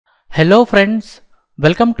Hello friends,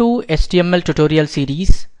 welcome to HTML tutorial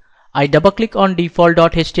series. I double click on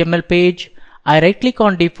default.html page. I right click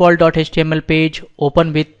on default.html page,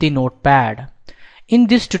 open with the notepad. In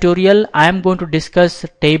this tutorial, I am going to discuss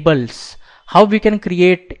tables, how we can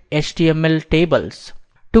create HTML tables.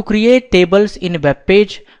 To create tables in a web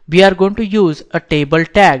page, we are going to use a table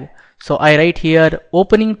tag. So I write here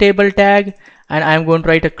opening table tag and I am going to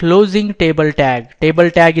write a closing table tag. Table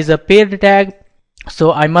tag is a paired tag.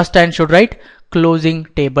 So I must and should write closing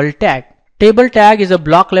table tag. Table tag is a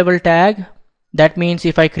block level tag. That means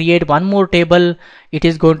if I create one more table, it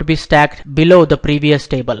is going to be stacked below the previous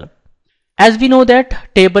table. As we know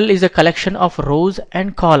that table is a collection of rows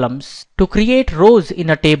and columns. To create rows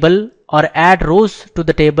in a table or add rows to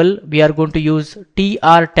the table, we are going to use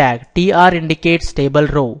tr tag. tr indicates table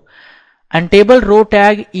row. And table row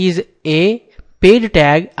tag is a paired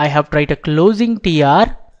tag. I have to write a closing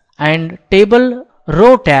tr, and table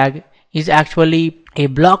row tag is actually a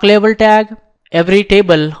block level tag. Every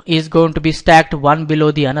table is going to be stacked one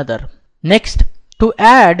below the another. Next, to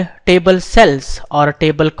add table cells or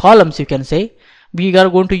table columns, you can say, we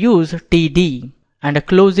are going to use td and a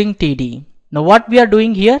closing td. Now what we are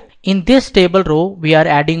doing here, in this table row we are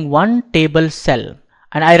adding one table cell,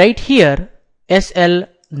 and I write here SL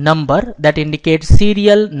number, that indicates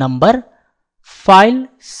serial number. File,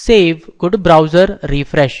 save, go to browser,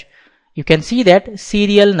 refresh. You can see that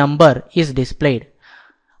serial number is displayed,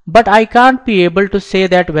 but I can't be able to say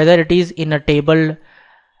that whether it is in a table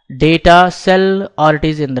data cell or it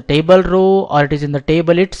is in the table row or it is in the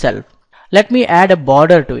table itself. Let me add a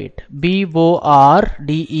border to it.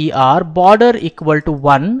 border, border equal to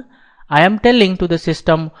 1. I am telling to the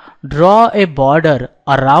system, draw a border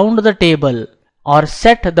around the table or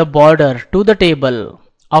set the border to the table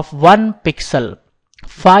of 1 pixel.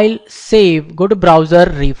 File, save, go to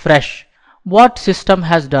browser, refresh. What system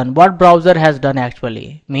has done, what browser has done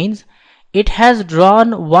actually means it has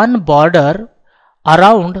drawn one border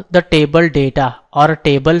around the table data or a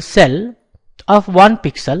table cell of 1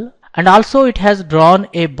 pixel, and also it has drawn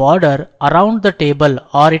a border around the table,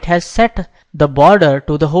 or it has set the border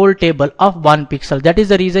to the whole table of 1 pixel. That is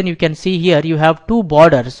the reason you can see here you have two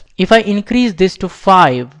borders. If I increase this to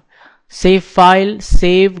 5, save file,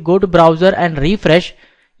 save, go to browser and refresh,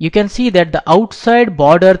 you can see that the outside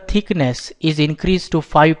border thickness is increased to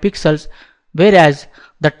 5 pixels, whereas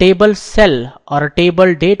the table cell or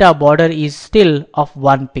table data border is still of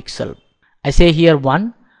 1 pixel. I say here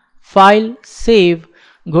 1, file, save,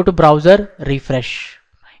 go to browser, refresh.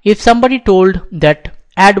 If somebody told that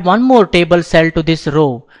add one more table cell to this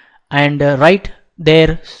row and write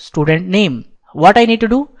their student name, what I need to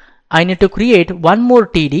do? I need to create one more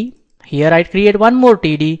td. Here I create one more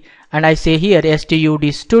td and I say here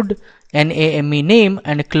stud stud name name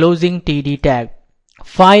and closing td tag.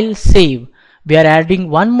 File, save. We are adding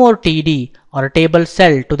one more td or table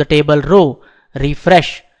cell to the table row,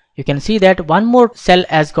 refresh. You can see that one more cell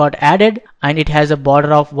has got added and it has a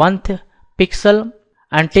border of 1 pixel,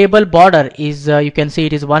 and table border is you can see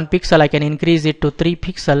it is 1 pixel. I can increase it to 3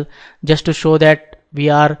 pixel just to show that we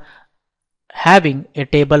are having a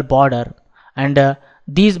table border, and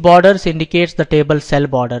these borders indicates the table cell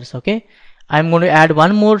borders. Okay, I'm going to add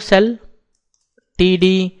one more cell,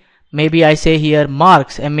 td, maybe I say here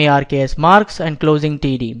marks, marks, marks, and closing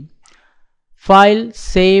td. File,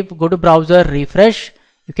 save, go to browser, refresh.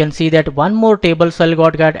 You can see that one more table cell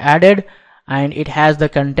got added and it has the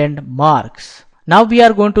content marks. Now we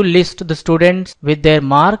are going to list the students with their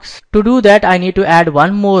marks. To do that, I need to add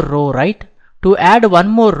one more row, right? To add one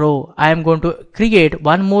more row, I am going to create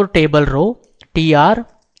one more table row, tr,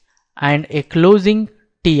 and a closing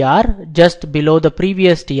tr just below the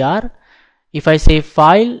previous tr. If I say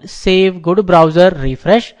file, save, go to browser,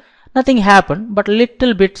 refresh, nothing happened, but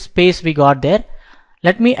little bit space we got there.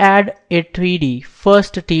 Let me add a td.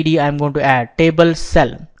 First td I am going to add table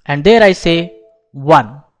cell, and there I say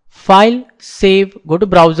 1. File, save, go to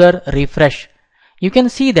browser, refresh. You can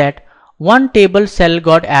see that one table cell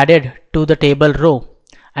got added to the table row,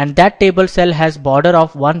 and that table cell has border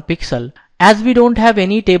of 1 pixel. As we don't have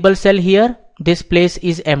any table cell here, this place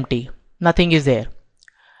is empty, nothing is there.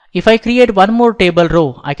 If I create one more table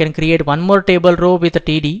row, I can create one more table row with a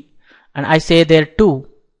td, and I say there 2.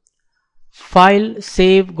 File,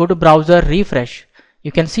 save, go to browser, refresh.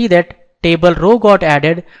 You can see that table row got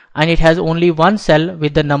added and it has only one cell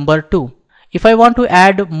with the number 2. If I want to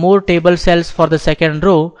add more table cells for the second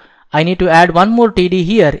row, I need to add one more td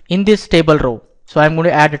here in this table row. So I'm going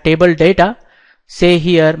to add a table data, say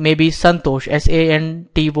here maybe Santosh,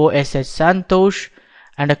 Santosh, Santosh,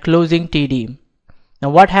 and a closing td. Now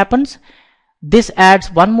what happens? This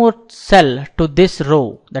adds one more cell to this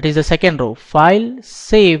row, that is the second row. File,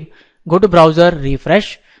 save, go to browser,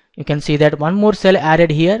 refresh. You can see that one more cell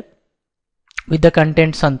added here with the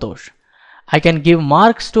content Santosh. I can give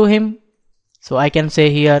marks to him. So I can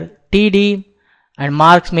say here TD and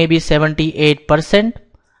marks may be 78%.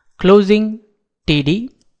 Closing TD.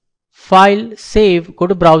 File, save, go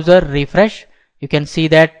to browser, refresh. You can see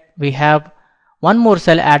that we have one more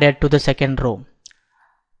cell added to the second row.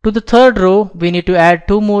 To the third row, we need to add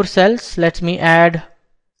two more cells. Let me add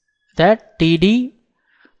that TD.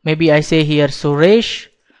 Maybe I say here Suresh.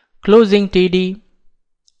 Closing TD.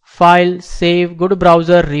 File, save, go to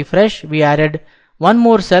browser, refresh. We added one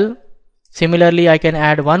more cell. Similarly, I can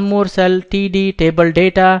add one more cell, TD, table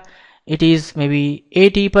data. It is maybe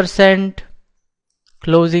 80%.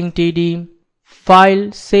 Closing TD.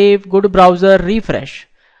 File, save, go to browser, refresh.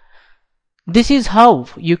 This is how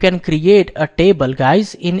you can create a table,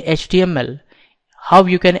 guys, in HTML. How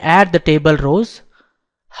you can add the table rows,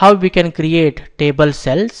 how we can create table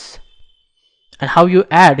cells, and how you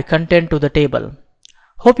add content to the table.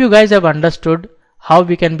 Hope you guys have understood how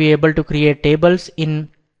we can be able to create tables in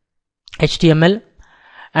HTML.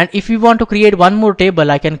 And if you want to create one more table,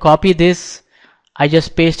 I can copy this. I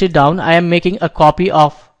just paste it down. I am making a copy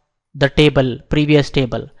of the table, previous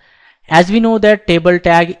table. As we know that table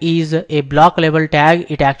tag is a block level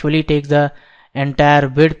tag, it actually takes the entire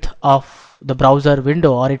width of the browser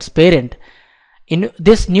window or its parent. In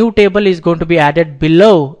this new table is going to be added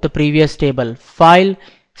below the previous table. File,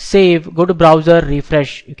 save, go to browser,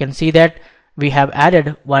 refresh. You can see that we have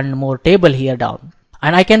added one more table here down.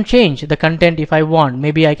 And I can change the content if I want.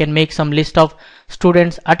 Maybe I can make some list of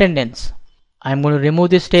students' attendance. I'm going to remove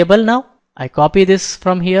this table now. I copy this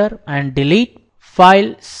from here and delete.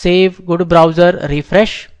 File, save, go to browser,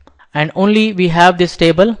 refresh, and only we have this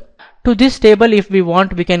table. To this table, if we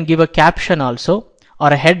want, we can give a caption also or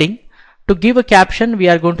a heading. To give a caption, we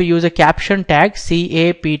are going to use a caption tag,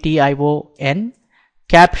 CAPTION,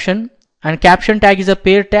 caption, and caption tag is a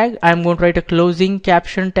pair tag. I am going to write a closing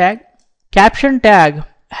caption tag. Caption tag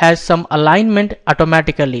has some alignment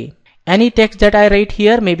automatically. Any text that I write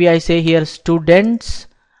here, maybe I say here students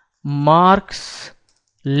marks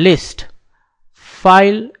list.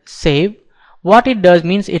 File, save. What it does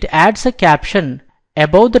means it adds a caption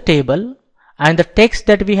above the table, and the text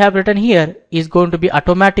that we have written here is going to be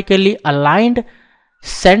automatically aligned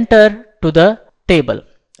center to the table.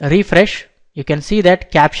 Refresh. You can see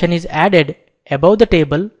that caption is added above the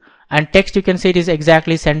table, and text you can see it is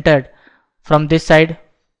exactly centered from this side,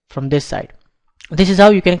 from this side. This is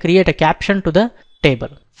how you can create a caption to the table.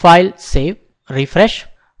 File, save, refresh.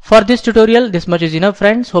 For this tutorial, this much is enough,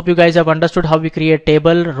 friends. Hope you guys have understood how we create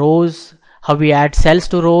table, rows, how we add cells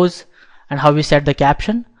to rows, and how we set the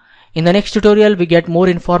caption. In the next tutorial, we get more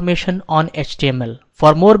information on HTML.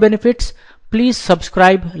 For more benefits, please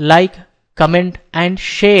subscribe, like, comment, and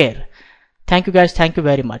share. Thank you guys. Thank you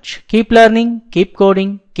very much. Keep learning, keep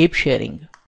coding, keep sharing.